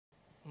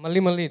Malli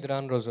Malli Idi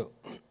Roju.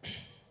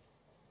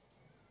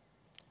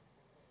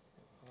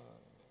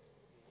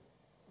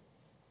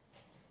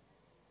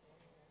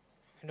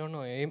 I don't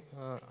know.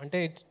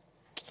 It's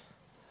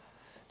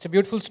a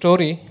beautiful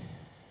story,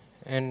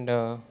 and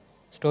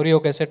story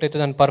okay set అయితే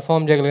దాన్ని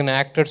perform చేయగలిగిన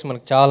actors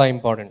మనకు చాలా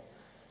important.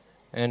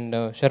 And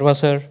Sharvya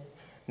sir,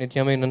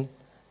 Nithya Menon,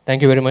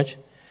 thank you very much.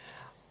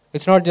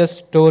 It's not just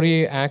story,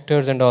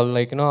 actors and all,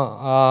 like,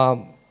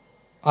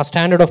 our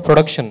standard of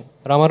production.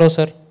 Ramarao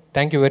sir,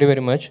 thank you very,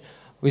 very much.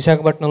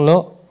 విశాఖపట్నంలో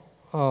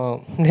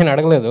నేను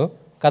అడగలేదు,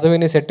 కథ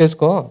విని set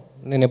వేసుకో,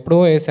 నేను ఎప్పుడో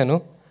వేసాను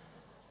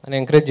అని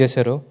ఎంకరేజ్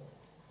చేశారు.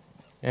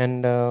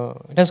 And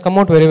it has come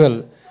out very well.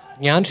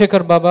 Gyan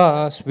Shekhar Baba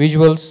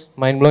visuals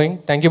mind blowing.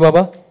 Thank you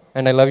Baba,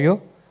 and I love you.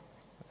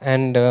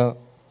 And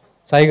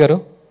Sai గారు,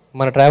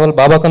 మన ట్రావెల్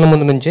బాబా కన్నా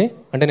ముందు నుంచి,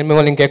 అంటే నేను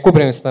మిమ్మల్ని ఇంకా ఎక్కువ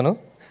ప్రేమిస్తాను.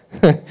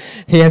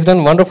 He Hess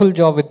done wonderful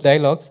job with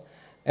dialogues.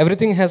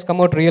 Everything has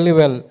come out really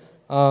well.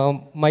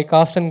 My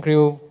cast and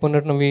crew,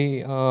 Punarnavi,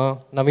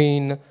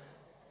 Naveen,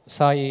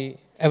 Sai,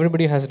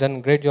 everybody has done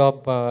great job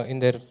in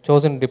there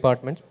chosen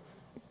departments.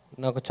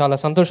 నాకు చాలా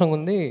సంతోషంగా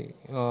ఉంది.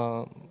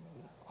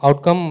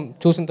 అవుట్కమ్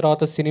చూసిన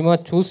తర్వాత సినిమా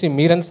చూసి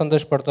మీరెంత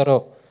సంతోషపడతారో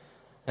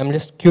I'm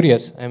just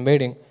curious, I'm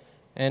waiting.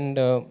 And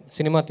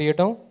cinema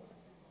తీయటం,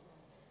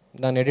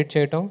 దాన్ని ఎడిట్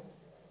చేయటం,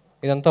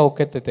 ఇదంతా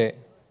ఒకెత్తితే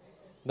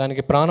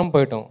దానికి ప్రాణం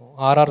పోయటం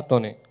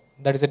ఆర్ఆర్తోనే,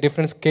 that is a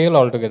different scale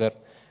all together.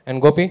 And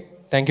Gopi,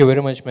 thank you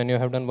very much man, you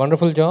have done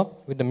wonderful job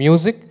with the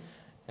music.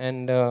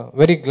 And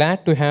very glad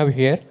to have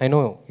here. I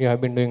know you have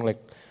been doing like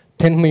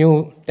 10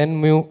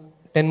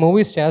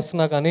 movies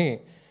chestuna kani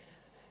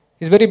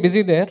he's very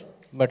busy there,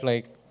 but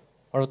like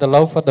out of the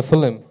love for the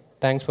film,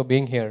 thanks for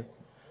being here.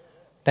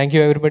 Thank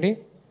you everybody,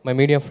 my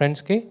media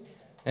friends ki,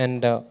 and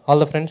all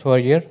the friends who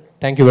are here,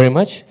 thank you very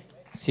much.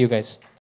 See you guys.